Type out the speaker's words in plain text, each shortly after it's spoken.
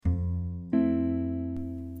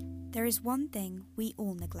There is one thing we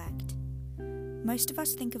all neglect. Most of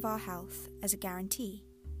us think of our health as a guarantee,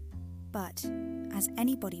 but as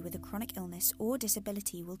anybody with a chronic illness or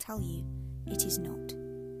disability will tell you, it is not.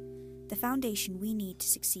 The foundation we need to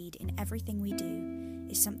succeed in everything we do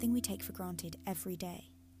is something we take for granted every day,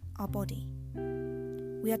 our body.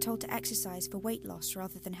 We are told to exercise for weight loss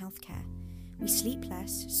rather than healthcare. We sleep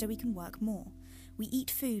less so we can work more. We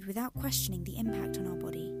eat food without questioning the impact on our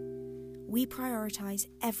body. We prioritise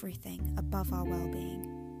everything above our well-being.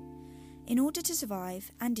 In order to survive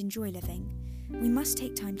and enjoy living, we must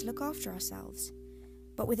take time to look after ourselves.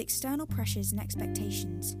 But with external pressures and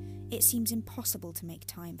expectations, it seems impossible to make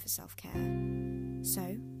time for self-care.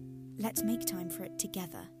 So, let's make time for it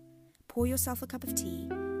together. Pour yourself a cup of tea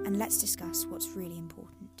and let's discuss what's really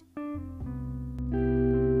important.